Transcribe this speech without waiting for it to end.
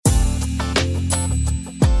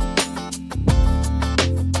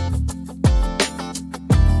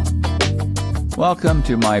Welcome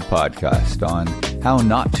to my podcast on how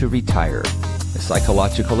not to retire, a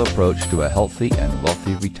psychological approach to a healthy and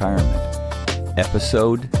wealthy retirement.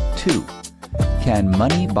 Episode 2. Can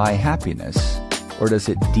money buy happiness, or does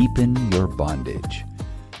it deepen your bondage?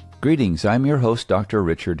 Greetings, I'm your host, Dr.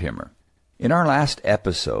 Richard Himmer. In our last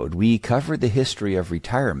episode, we covered the history of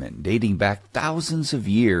retirement dating back thousands of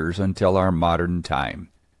years until our modern time.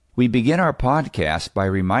 We begin our podcast by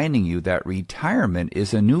reminding you that retirement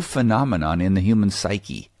is a new phenomenon in the human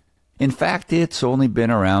psyche. In fact, it's only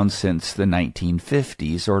been around since the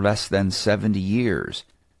 1950s, or less than 70 years.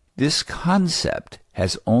 This concept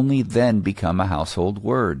has only then become a household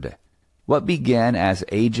word. What began as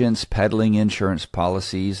agents peddling insurance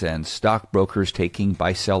policies and stockbrokers taking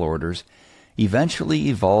buy-sell orders eventually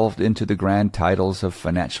evolved into the grand titles of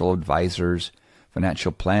financial advisors,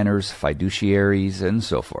 financial planners, fiduciaries, and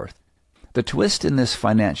so forth. The twist in this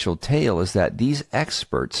financial tale is that these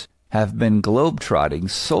experts have been globetrotting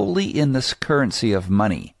solely in this currency of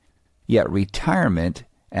money. Yet retirement,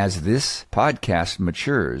 as this podcast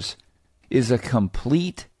matures, is a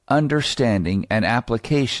complete understanding and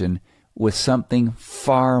application with something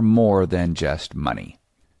far more than just money.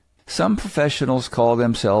 Some professionals call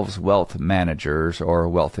themselves wealth managers or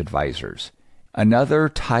wealth advisors. Another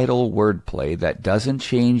title wordplay that doesn't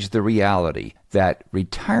change the reality that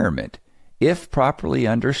retirement, if properly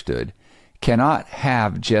understood, cannot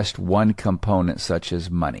have just one component such as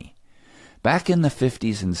money. Back in the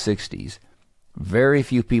 50s and 60s, very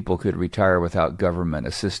few people could retire without government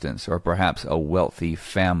assistance or perhaps a wealthy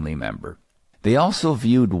family member. They also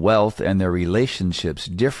viewed wealth and their relationships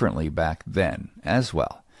differently back then as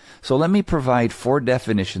well. So let me provide 4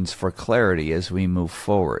 definitions for clarity as we move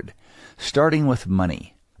forward. Starting with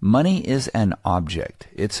money. Money is an object.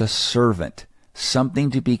 It's a servant,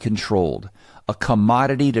 something to be controlled, a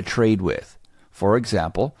commodity to trade with. For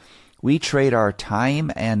example, we trade our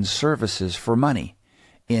time and services for money.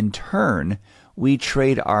 In turn, we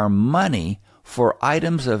trade our money for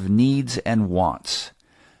items of needs and wants.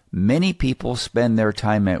 Many people spend their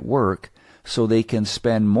time at work so they can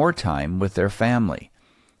spend more time with their family.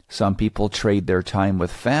 Some people trade their time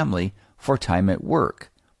with family for time at work.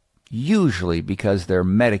 Usually because they're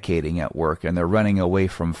medicating at work and they're running away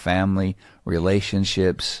from family,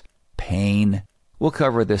 relationships, pain. We'll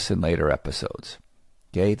cover this in later episodes.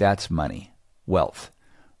 Okay, that's money. Wealth.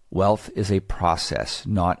 Wealth is a process,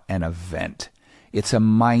 not an event. It's a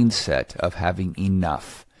mindset of having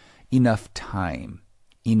enough time,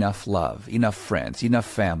 enough love, enough friends, enough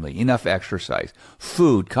family, enough exercise,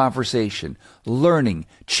 food, conversation, learning,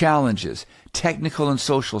 challenges, technical and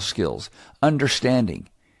social skills, understanding.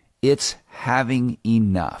 It's having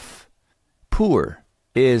enough. Poor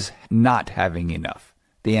is not having enough,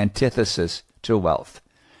 the antithesis to wealth.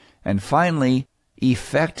 And finally,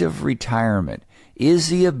 effective retirement is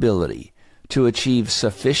the ability to achieve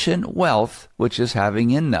sufficient wealth, which is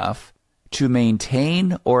having enough, to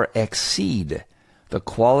maintain or exceed the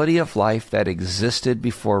quality of life that existed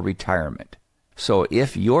before retirement. So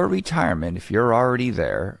if your retirement, if you're already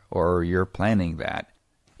there or you're planning that,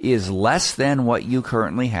 is less than what you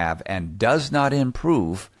currently have and does not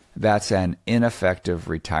improve, that's an ineffective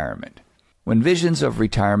retirement. When visions of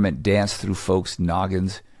retirement dance through folks'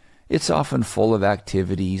 noggins, it's often full of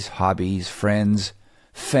activities, hobbies, friends,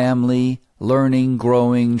 family, learning,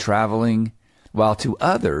 growing, traveling, while to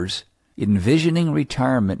others, envisioning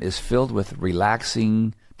retirement is filled with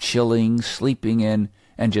relaxing, chilling, sleeping in,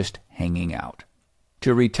 and just hanging out.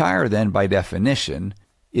 To retire, then, by definition,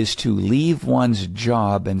 is to leave one's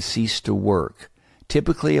job and cease to work,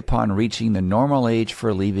 typically upon reaching the normal age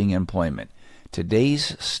for leaving employment.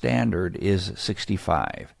 Today's standard is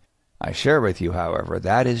 65. I share with you, however,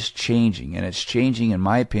 that is changing, and it's changing, in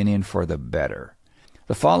my opinion, for the better.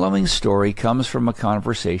 The following story comes from a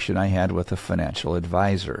conversation I had with a financial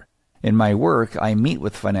advisor. In my work, I meet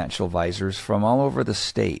with financial advisors from all over the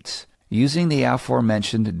states. Using the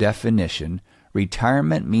aforementioned definition,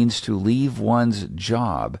 retirement means to leave one's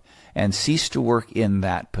job and cease to work in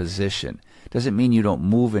that position. Doesn't mean you don't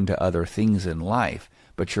move into other things in life,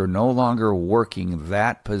 but you're no longer working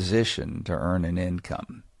that position to earn an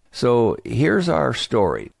income. So here's our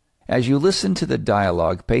story. As you listen to the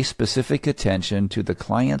dialogue, pay specific attention to the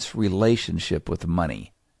client's relationship with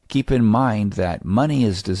money. Keep in mind that money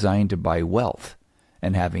is designed to buy wealth,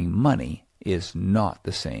 and having money is not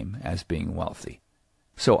the same as being wealthy.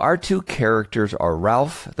 So our 2 characters are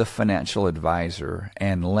Ralph, the financial advisor,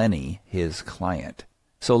 and Lenny, his client.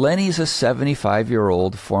 So Lenny's a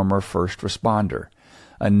 75-year-old former first responder.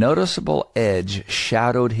 A noticeable edge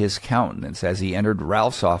shadowed his countenance as he entered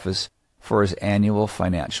Ralph's office for his annual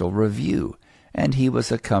financial review. and he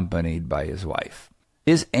was accompanied by his wife.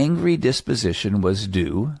 His angry disposition was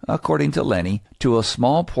due, according to Lenny, to a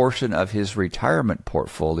small portion of his retirement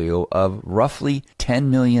portfolio of roughly $10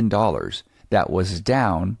 million that was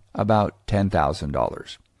down about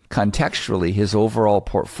 $10,000. Contextually, his overall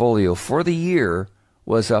portfolio for the year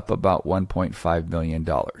was up about $1.5 million.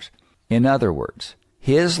 In other words,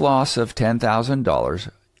 his loss of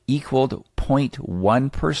 $10,000 equaled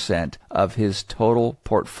 0.1% of his total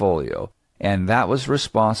portfolio, and that was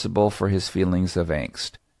responsible for his feelings of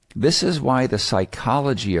angst. This is why the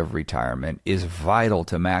psychology of retirement is vital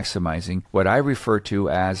to maximizing what I refer to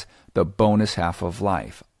as the bonus half of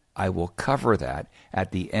life. I will cover that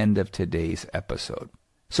at the end of today's episode.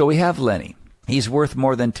 So we have Lenny. He's worth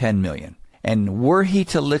more than $10 million. And were he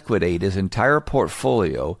to liquidate his entire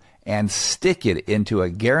portfolio and stick it into a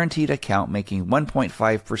guaranteed account making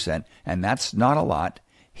 1.5%, and that's not a lot,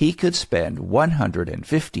 he could spend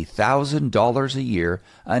 $150,000 a year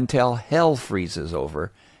until hell freezes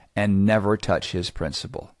over and never touch his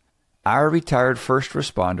principal. Our retired first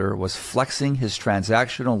responder was flexing his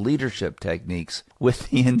transactional leadership techniques with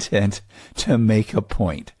the intent to make a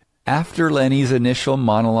point. After Lenny's initial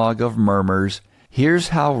monologue of murmurs, here's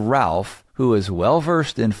how Ralph, who is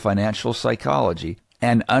well-versed in financial psychology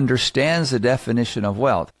and understands the definition of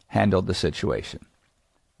wealth, handled the situation.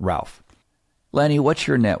 Ralph: Lenny, what's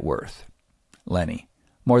your net worth? Lenny: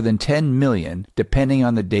 more than $10 million, depending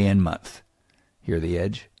on the day and month. Hear the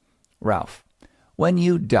edge? Ralph: when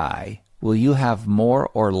you die, will you have more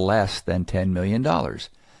or less than $10 million?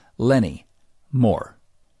 Lenny: more.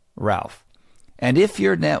 Ralph: and if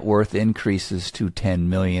your net worth increases to $10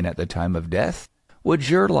 million at the time of death, would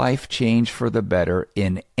your life change for the better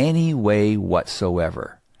in any way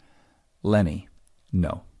whatsoever? Lenny: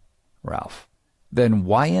 no. Ralph: then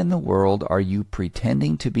why in the world are you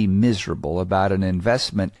pretending to be miserable about an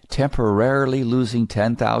investment temporarily losing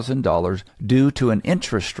 $10,000 due to an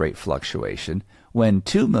interest rate fluctuation when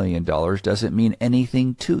 $2 million doesn't mean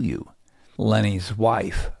anything to you? Lenny's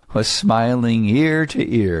wife was smiling ear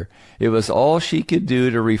to ear. It was all she could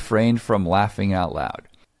do to refrain from laughing out loud.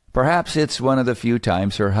 Perhaps it's one of the few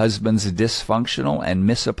times her husband's dysfunctional and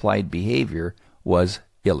misapplied behavior was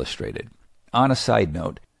illustrated. On a side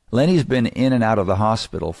note, Lenny's been in and out of the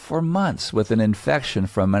hospital for months with an infection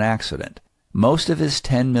from an accident. Most of his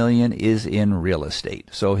 $10 million is in real estate,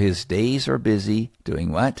 so his days are busy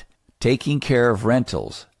doing what? Taking care of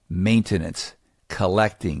rentals, maintenance,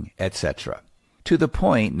 collecting, etc. To the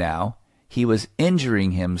point now he was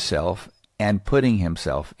injuring himself and putting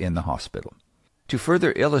himself in the hospital. To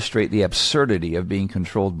further illustrate the absurdity of being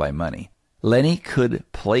controlled by money, Lenny could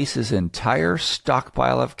place his entire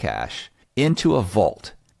stockpile of cash into a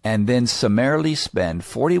vault and then summarily spend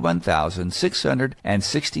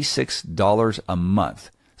 $41,666 a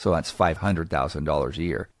month, so that's $500,000 a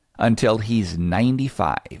year, until he's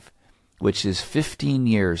 95, which is 15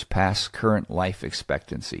 years past current life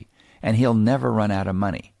expectancy, and he'll never run out of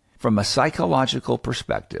money. From a psychological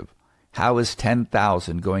perspective, how is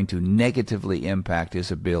 $10,000 going to negatively impact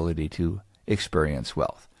his ability to experience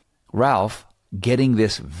wealth? Ralph, getting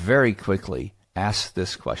this very quickly, asks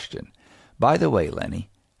this question: by the way, Lenny,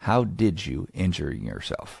 how did you injure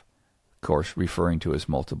yourself? Of course, referring to his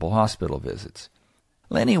multiple hospital visits.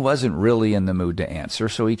 Lenny wasn't really in the mood to answer,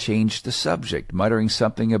 so he changed the subject, muttering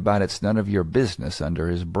something about "it's none of your business" under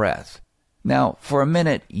his breath. Now, for a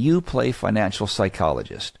minute, you play financial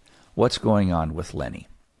psychologist. What's going on with Lenny?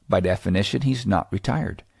 By definition, he's not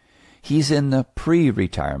retired. He's in the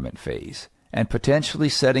pre-retirement phase and potentially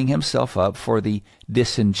setting himself up for the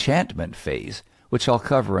disenchantment phase, which I'll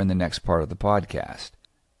cover in the next part of the podcast.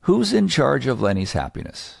 Who's in charge of Lenny's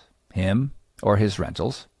happiness? Him or his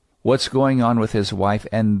rentals? What's going on with his wife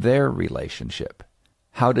and their relationship?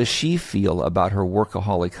 How does she feel about her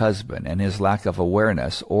workaholic husband and his lack of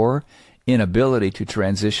awareness or inability to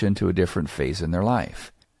transition to a different phase in their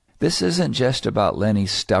life? This isn't just about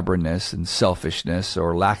Lenny's stubbornness and selfishness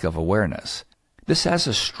or lack of awareness. This has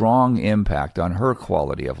a strong impact on her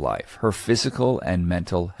quality of life, her physical and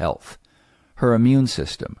mental health, her immune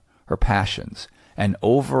system, her passions, and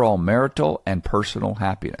overall marital and personal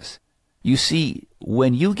happiness. You see,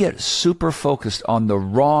 when you get super focused on the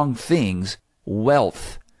wrong things,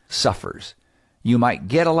 wealth suffers. You might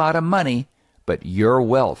get a lot of money, but your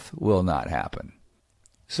wealth will not happen.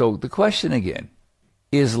 So the question again,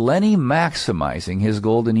 is Lenny maximizing his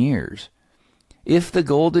golden years? If the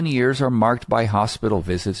golden years are marked by hospital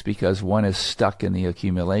visits because one is stuck in the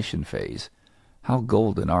accumulation phase, how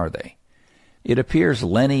golden are they? It appears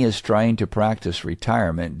Lenny is trying to practice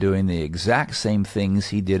retirement doing the exact same things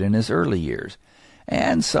he did in his early years,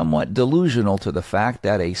 and somewhat delusional to the fact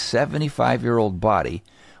that a 75-year-old body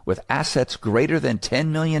with assets greater than $10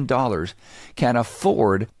 million can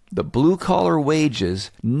afford the blue-collar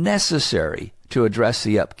wages necessary to address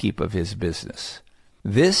the upkeep of his business.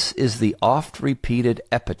 This is the oft-repeated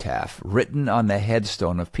epitaph written on the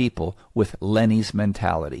headstone of people with Lenny's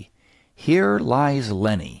mentality. Here lies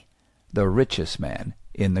Lenny, the richest man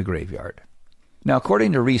in the graveyard. Now,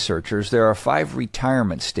 according to researchers, there are 5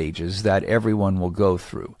 retirement stages that everyone will go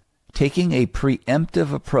through. Taking a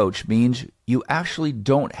preemptive approach means you actually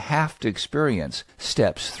don't have to experience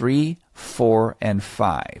steps 3, 4, and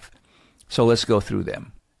 5. So let's go through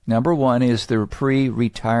them. Number 1 is the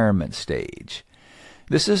pre-retirement stage.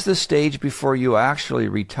 This is the stage before you actually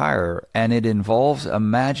retire, and it involves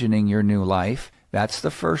imagining your new life. That's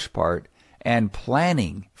the first part, and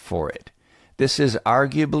planning for it. This is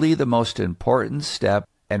arguably the most important step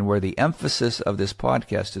and where the emphasis of this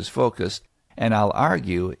podcast is focused, and I'll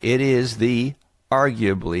argue it is the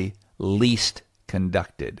arguably least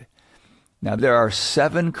conducted. Now, there are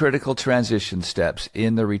 7 critical transition steps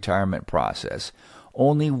in the retirement process.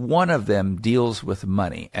 Only one of them deals with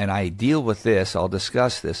money, and I deal with this. I'll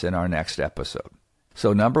discuss this in our next episode.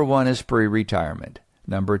 So number 1 is pre-retirement.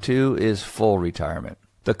 Number 2 is full retirement.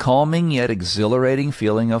 The calming yet exhilarating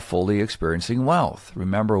feeling of fully experiencing wealth.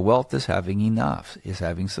 Remember, wealth is having enough, is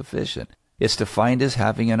having sufficient. It's defined as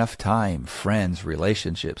having enough time, friends,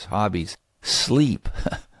 relationships, hobbies, sleep,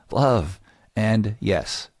 love, and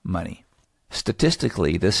yes, money.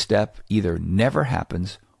 Statistically, this step either never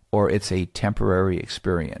happens or it's a temporary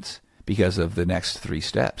experience because of the next 3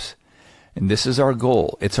 steps. And this is our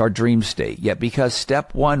goal. It's our dream state. Yet because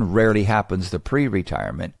step 1 rarely happens, the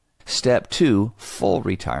pre-retirement, step 2, full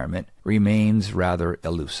retirement, remains rather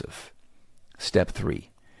elusive. Step 3,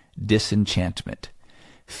 disenchantment.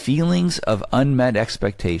 Feelings of unmet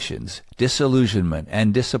expectations, disillusionment,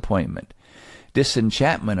 and disappointment.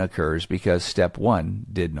 Disenchantment occurs because step 1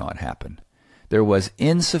 did not happen. There was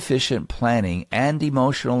insufficient planning and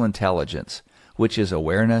emotional intelligence, which is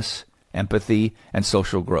awareness, empathy, and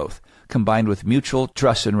social growth, combined with mutual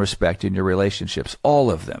trust and respect in your relationships, all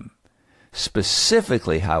of them.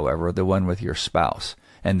 Specifically, however, the one with your spouse,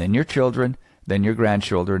 and then your children, then your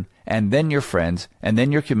grandchildren, and then your friends, and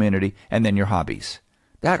then your community, and then your hobbies.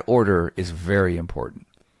 That order is very important.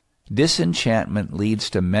 Disenchantment leads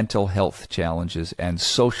to mental health challenges and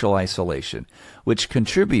social isolation, which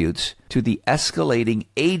contributes to the escalating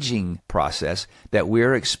aging process that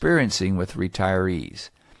we're experiencing with retirees.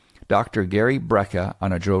 Dr. Gary Brecka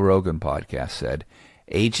on a Joe Rogan podcast said,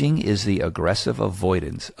 "Aging is the aggressive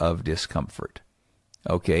avoidance of discomfort."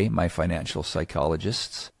 Okay, my financial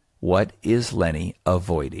psychologists, what is Lenny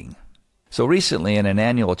avoiding? So recently in an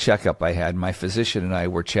annual checkup I had, my physician and I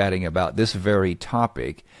were chatting about this very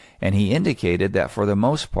topic, and he indicated that for the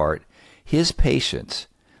most part, his patients,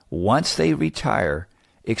 once they retire,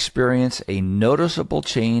 experience a noticeable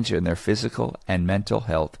change in their physical and mental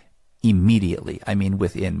health immediately. I mean,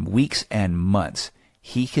 within weeks and months,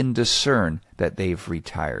 he can discern that they've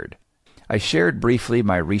retired. I shared briefly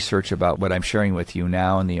my research about what I'm sharing with you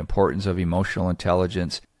now and the importance of emotional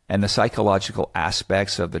intelligence and the psychological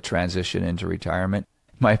aspects of the transition into retirement.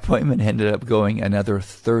 My appointment ended up going another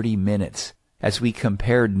 30 minutes as we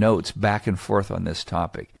compared notes back and forth on this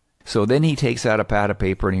topic. So then he takes out a pad of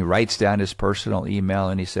paper and he writes down his personal email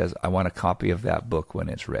and he says, "I want a copy of that book when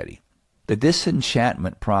it's ready." The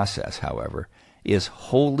disenchantment process, however, is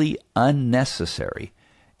wholly unnecessary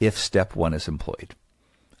if step 1 is employed.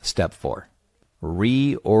 Step 4,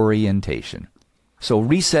 reorientation. So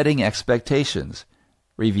resetting expectations,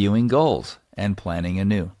 reviewing goals, and planning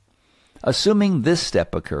anew. Assuming this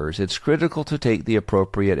step occurs, it's critical to take the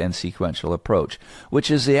appropriate and sequential approach,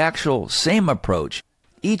 which is the actual same approach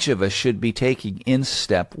each of us should be taking in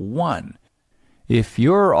step 1. If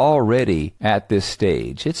you're already at this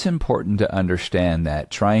stage, it's important to understand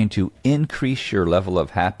that trying to increase your level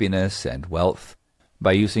of happiness and wealth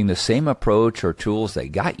by using the same approach or tools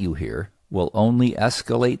that got you here will only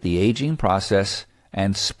escalate the aging process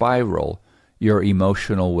and spiral your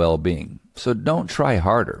emotional well-being. So don't try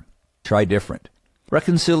harder. Try different.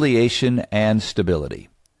 Reconciliation and stability.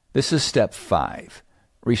 This is step 5.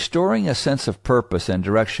 Restoring a sense of purpose and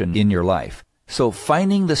direction in your life. So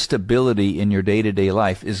finding the stability in your day-to-day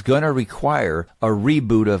life is going to require a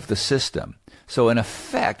reboot of the system. So in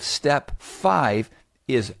effect, step 5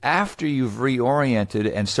 is after you've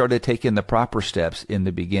reoriented and started taking the proper steps in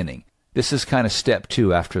the beginning. This is kind of step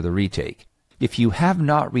 2 after the retake. If you have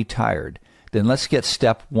not retired, then let's get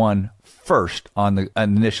step 1 first on the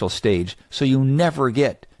initial stage so you never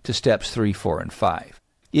get to steps 3, 4, and 5.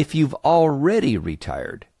 If you've already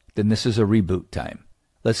retired, then this is a reboot time.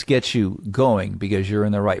 Let's get you going because you're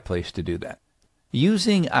in the right place to do that.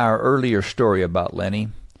 Using our earlier story about Lenny,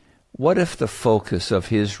 what if the focus of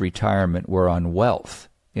his retirement were on wealth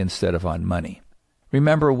instead of on money?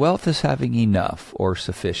 Remember, wealth is having enough or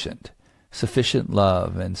sufficient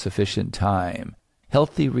love and sufficient time,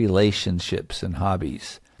 healthy relationships and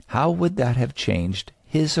hobbies. How would that have changed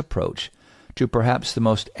his approach to perhaps the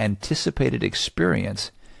most anticipated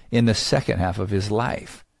experience in the second half of his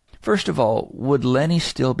life? First of all, would Lenny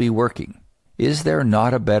still be working? Is there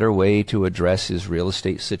not a better way to address his real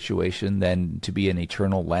estate situation than to be an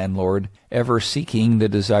eternal landlord, ever seeking the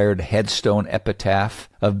desired headstone epitaph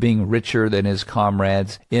of being richer than his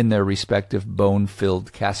comrades in their respective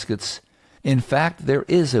bone-filled caskets? In fact, there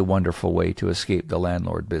is a wonderful way to escape the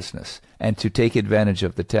landlord business and to take advantage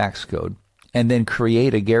of the tax code and then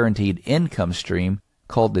create a guaranteed income stream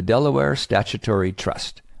called the Delaware Statutory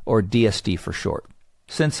Trust, or DST for short.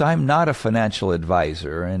 Since I'm not a financial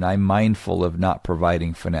advisor and I'm mindful of not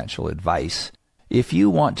providing financial advice, if you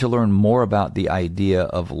want to learn more about the idea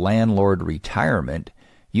of landlord retirement,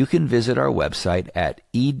 you can visit our website at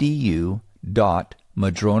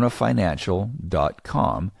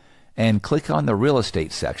edu.madronafinancial.com and click on the real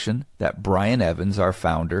estate section that Brian Evans, our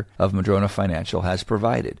founder of Madrona Financial, has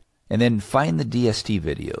provided. And then find the DST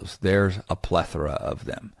videos. There's a plethora of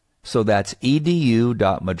them. So that's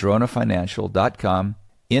edu.madronafinancial.com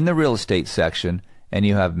in the real estate section, and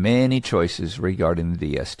you have many choices regarding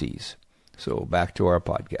the DSTs. So back to our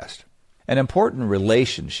podcast. An important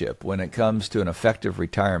relationship when it comes to an effective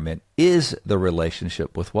retirement is the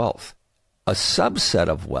relationship with wealth. A subset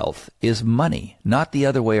of wealth is money, not the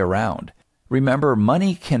other way around. Remember,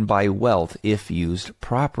 money can buy wealth if used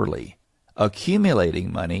properly.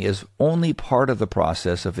 Accumulating money is only part of the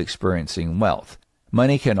process of experiencing wealth.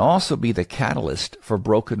 Money can also be the catalyst for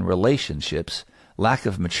broken relationships, lack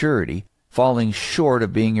of maturity, falling short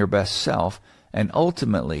of being your best self, and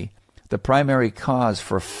ultimately the primary cause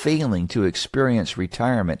for failing to experience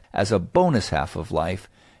retirement as a bonus half of life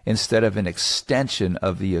instead of an extension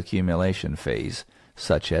of the accumulation phase,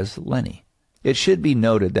 such as Lenny. It should be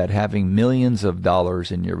noted that having millions of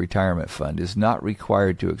dollars in your retirement fund is not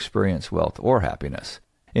required to experience wealth or happiness.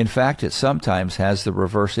 In fact, it sometimes has the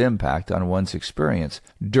reverse impact on one's experience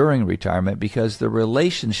during retirement because the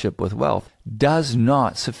relationship with wealth does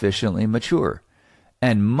not sufficiently mature,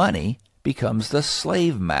 and money becomes the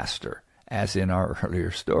slave master, as in our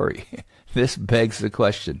earlier story. This begs the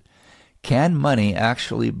question, can money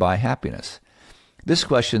actually buy happiness? This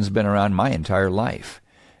question's been around my entire life,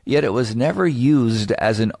 yet it was never used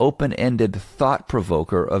as an open-ended thought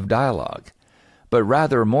provoker of dialogue, but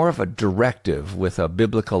rather more of a directive with a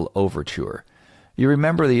biblical overture. You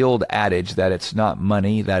remember the old adage that it's not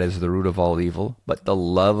money that is the root of all evil, but the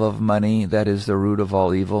love of money that is the root of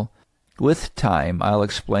all evil? With time, I'll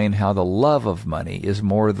explain how the love of money is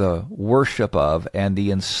more the worship of and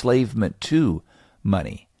the enslavement to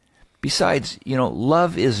money. Besides,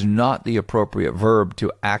 love is not the appropriate verb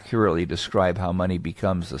to accurately describe how money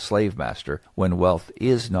becomes the slave master when wealth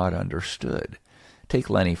is not understood. Take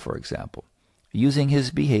Lenny, for example. Using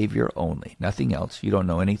his behavior only, nothing else. You don't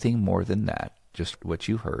know anything more than that, just what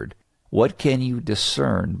you heard. What can you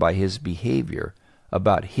discern by his behavior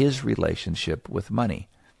about his relationship with money?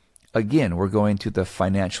 Again, we're going to the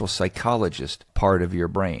financial psychologist part of your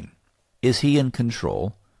brain. Is he in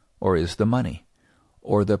control, or is the money,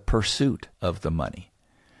 or the pursuit of the money?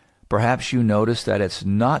 Perhaps you notice that it's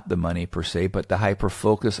not the money per se, but the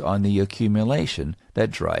hyper-focus on the accumulation that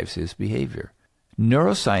drives his behavior.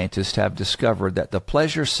 Neuroscientists have discovered that the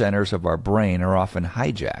pleasure centers of our brain are often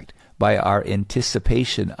hijacked by our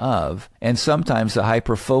anticipation of, and sometimes the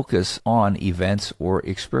hyper-focus on events or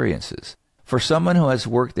experiences. For someone who has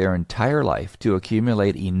worked their entire life to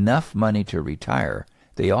accumulate enough money to retire,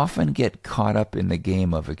 they often get caught up in the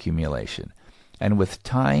game of accumulation. And with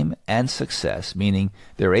time and success, meaning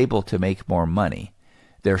they're able to make more money,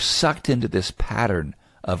 they're sucked into this pattern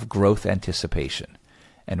of growth anticipation.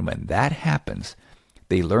 And when that happens,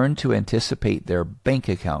 they learn to anticipate their bank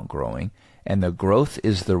account growing, and the growth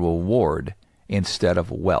is the reward instead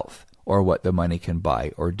of wealth or what the money can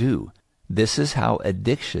buy or do. This is how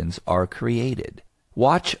addictions are created.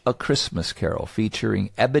 Watch A Christmas Carol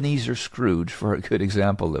featuring Ebenezer Scrooge for a good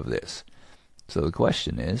example of this. So the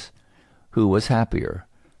question is, who was happier,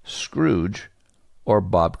 Scrooge or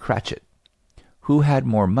Bob Cratchit? Who had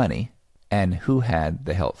more money, and who had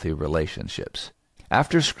the healthy relationships?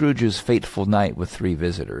 After Scrooge's fateful night with 3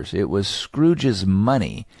 visitors, it was Scrooge's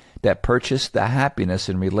money that purchased the happiness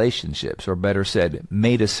in relationships, or better said,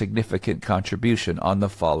 made a significant contribution on the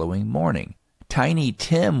following morning. Tiny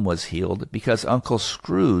Tim was healed because Uncle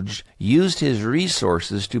Scrooge used his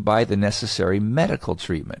resources to buy the necessary medical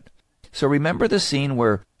treatment. So remember the scene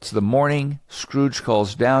where it's the morning, Scrooge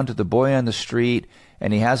calls down to the boy on the street,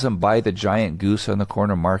 and he has him buy the giant goose on the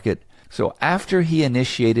corner market. So after he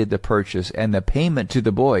initiated the purchase and the payment to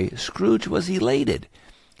the boy, Scrooge was elated.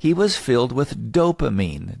 He was filled with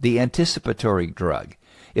dopamine, the anticipatory drug.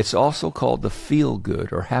 It's also called the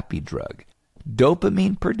feel-good or happy drug.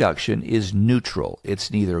 Dopamine production is neutral.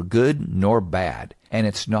 It's neither good nor bad, and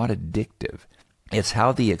it's not addictive. It's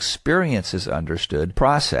how the experience is understood,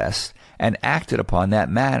 processed, and acted upon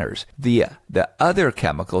that matters. The other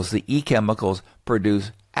chemicals, the e-chemicals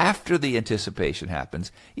produced after the anticipation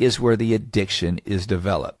happens, is where the addiction is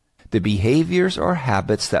developed. The behaviors or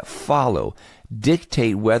habits that follow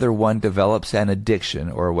dictate whether one develops an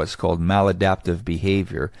addiction, or what's called maladaptive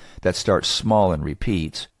behavior, that starts small and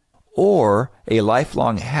repeats, or a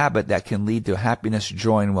lifelong habit that can lead to happiness,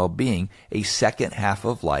 joy, and well-being, a second half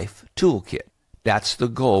of life toolkit. That's the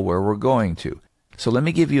goal where we're going to. So let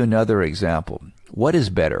me give you another example. What is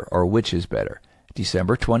better, or which is better,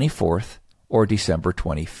 December 24th or December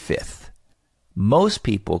 25th? Most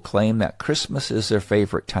people claim that Christmas is their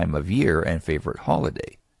favorite time of year and favorite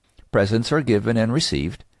holiday. Presents are given and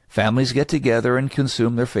received. Families get together and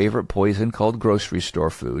consume their favorite poison called grocery store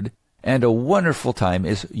food. And a wonderful time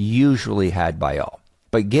is usually had by all.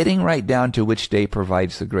 But getting right down to which day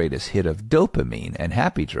provides the greatest hit of dopamine and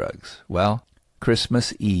happy drugs, well,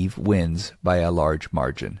 Christmas Eve wins by a large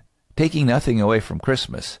margin. Taking nothing away from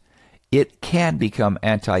Christmas, it can become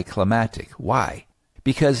anticlimactic. Why?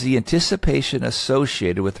 Because the anticipation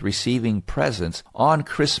associated with receiving presents on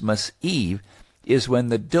Christmas Eve is when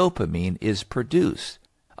the dopamine is produced.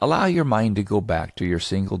 Allow your mind to go back to your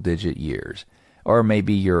single-digit years, or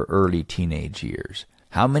maybe your early teenage years.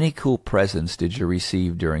 How many cool presents did you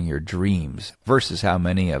receive during your dreams versus how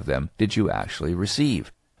many of them did you actually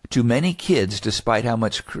receive? To many kids, despite how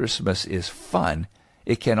much Christmas is fun,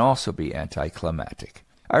 it can also be anticlimactic.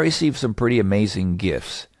 I received some pretty amazing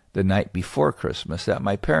gifts the night before Christmas that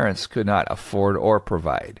my parents could not afford or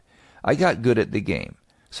provide. I got good at the game,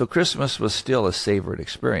 so Christmas was still a savored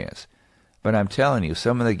experience. But I'm telling you,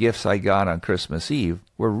 some of the gifts I got on Christmas Eve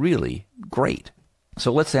were really great.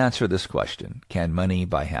 So let's answer this question. Can money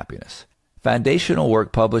buy happiness? Foundational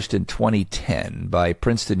work published in 2010 by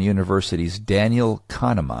Princeton University's Daniel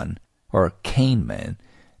Kahneman, or Kahneman,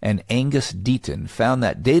 and Angus Deaton found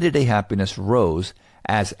that day-to-day happiness rose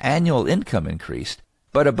as annual income increased,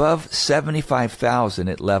 but above $75,000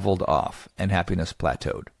 it leveled off and happiness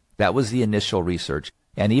plateaued. That was the initial research,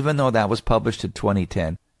 and even though that was published in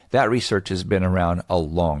 2010, that research has been around a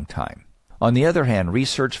long time. On the other hand,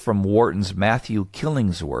 research from Wharton's Matthew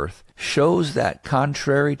Killingsworth shows that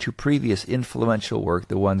contrary to previous influential work,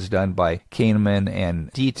 the ones done by Kahneman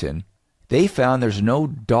and Deaton, they found there's no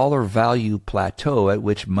dollar value plateau at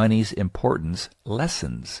which money's importance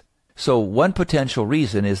lessens. So one potential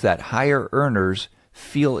reason is that higher earners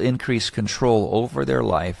feel increased control over their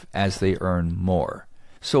life as they earn more.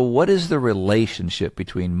 So what is the relationship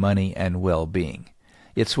between money and well-being?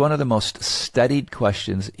 It's one of the most studied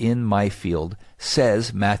questions in my field,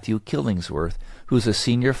 says Matthew Killingsworth, who's a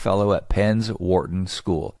senior fellow at Penn's Wharton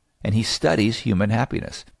School, and he studies human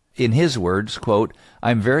happiness. In his words, quote,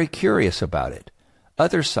 "I'm very curious about it.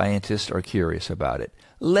 Other scientists are curious about it.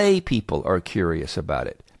 Lay people are curious about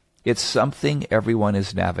it. It's something everyone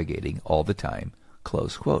is navigating all the time,"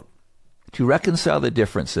 close quote. To reconcile the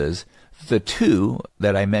differences, the two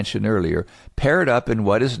that I mentioned earlier paired up in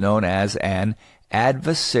what is known as an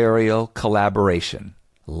adversarial collaboration.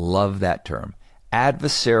 Love that term.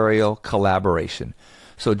 Adversarial collaboration.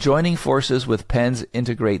 So joining forces with Penn's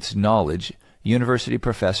Integrates Knowledge, University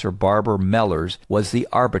professor Barbara Mellers was the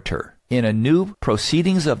arbiter. In a new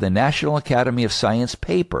Proceedings of the National Academy of Science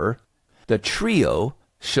paper, the trio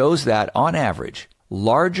shows that, on average,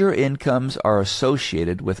 larger incomes are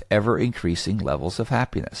associated with ever-increasing levels of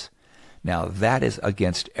happiness. Now, that is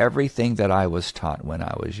against everything that I was taught when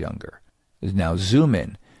I was younger. Now zoom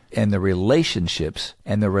in, and the relationships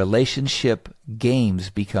and the relationship games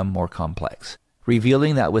become more complex,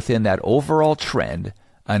 revealing that within that overall trend,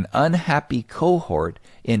 an unhappy cohort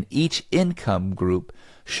in each income group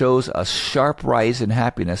shows a sharp rise in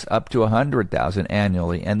happiness up to $100,000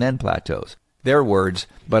 annually and then plateaus. Their words,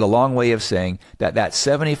 but a long way of saying that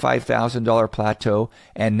 $75,000 plateau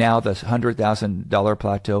and now the $100,000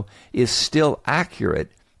 plateau is still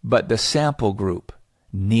accurate, but the sample group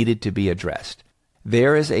needed to be addressed.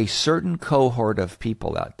 There is a certain cohort of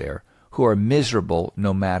people out there who are miserable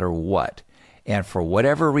no matter what, And for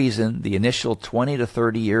whatever reason, the initial 20 to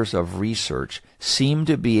 30 years of research seemed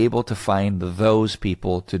to be able to find those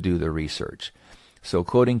people to do the research. So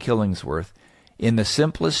quoting Killingsworth, in the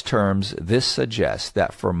simplest terms, this suggests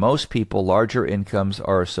that for most people, larger incomes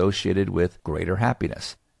are associated with greater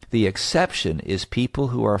happiness. The exception is people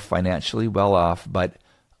who are financially well off but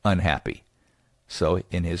unhappy. So,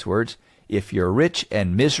 in his words, if you're rich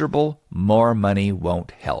and miserable, more money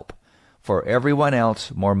won't help. For everyone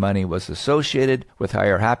else, more money was associated with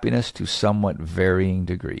higher happiness to somewhat varying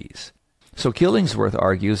degrees. So Killingsworth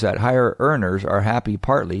argues that higher earners are happy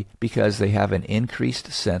partly because they have an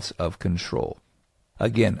increased sense of control.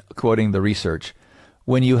 Again, quoting the research,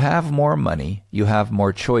 when you have more money, you have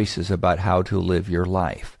more choices about how to live your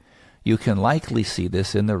life. You can likely see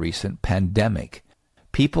this in the recent pandemic.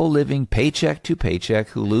 People living paycheck to paycheck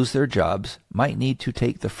who lose their jobs might need to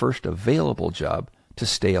take the first available job to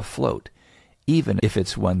stay afloat, even if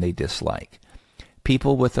it's one they dislike.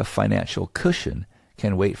 People with a financial cushion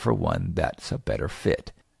can wait for one that's a better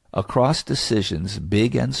fit. Across decisions,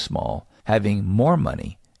 big and small, having more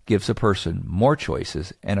money gives a person more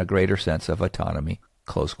choices and a greater sense of autonomy,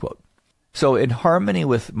 close quote. So in harmony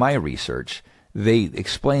with my research, they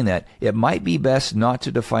explain that it might be best not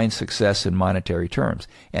to define success in monetary terms.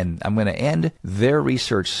 And I'm going to end their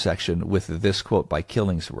research section with this quote by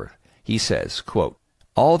Killingsworth. He says, quote,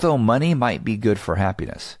 although money might be good for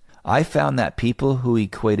happiness, I found that people who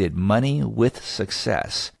equated money with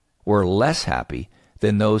success were less happy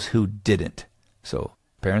than those who didn't. So,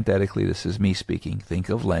 parenthetically, this is me speaking. Think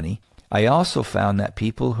of Lenny. I also found that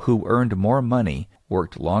people who earned more money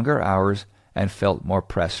worked longer hours and felt more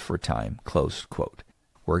pressed for time, close quote.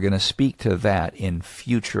 We're going to speak to that in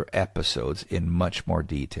future episodes in much more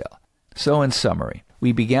detail. So, in summary,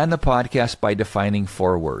 we began the podcast by defining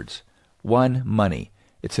 4 words. 1, money.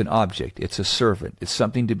 It's an object. It's a servant. It's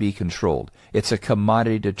something to be controlled. It's a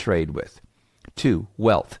commodity to trade with. 2,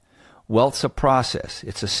 wealth. Wealth's a process.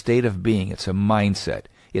 It's a state of being. It's a mindset.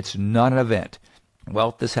 It's not an event.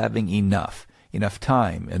 Wealth is having enough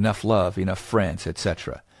time, enough love, enough friends,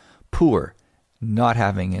 etc. Poor, not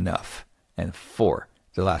having enough. And 4,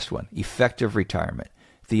 the last one, effective retirement.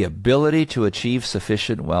 The ability to achieve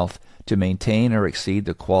sufficient wealth to maintain or exceed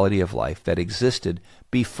the quality of life that existed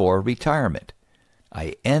before retirement.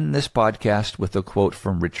 I end this podcast with a quote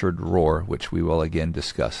from Richard Rohr, which we will again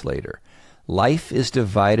discuss later. Life is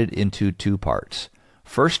divided into 2 parts,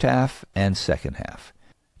 first half and second half.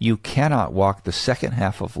 You cannot walk the second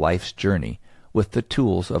half of life's journey with the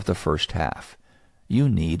tools of the first half. You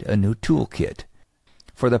need a new toolkit.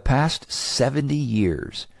 For the past 70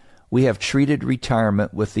 years, we have treated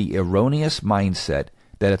retirement with the erroneous mindset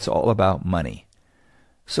that it's all about money.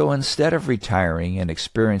 So instead of retiring and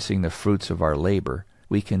experiencing the fruits of our labor,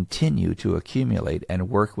 we continue to accumulate and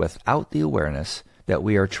work without the awareness that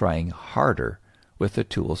we are trying harder with the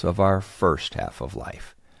tools of our first half of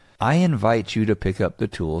life. I invite you to pick up the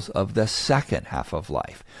tools of the second half of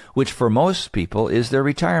life, which for most people is their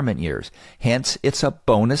retirement years. Hence, it's a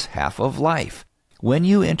bonus half of life. When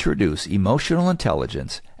you introduce emotional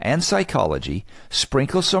intelligence and psychology,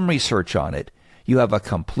 sprinkle some research on it, you have a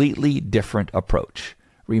completely different approach.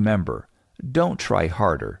 Remember, don't try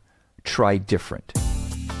harder, try different.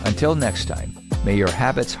 Until next time, may your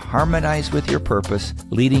habits harmonize with your purpose,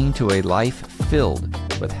 leading to a life filled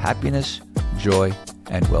with happiness, joy,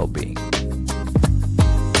 and well-being.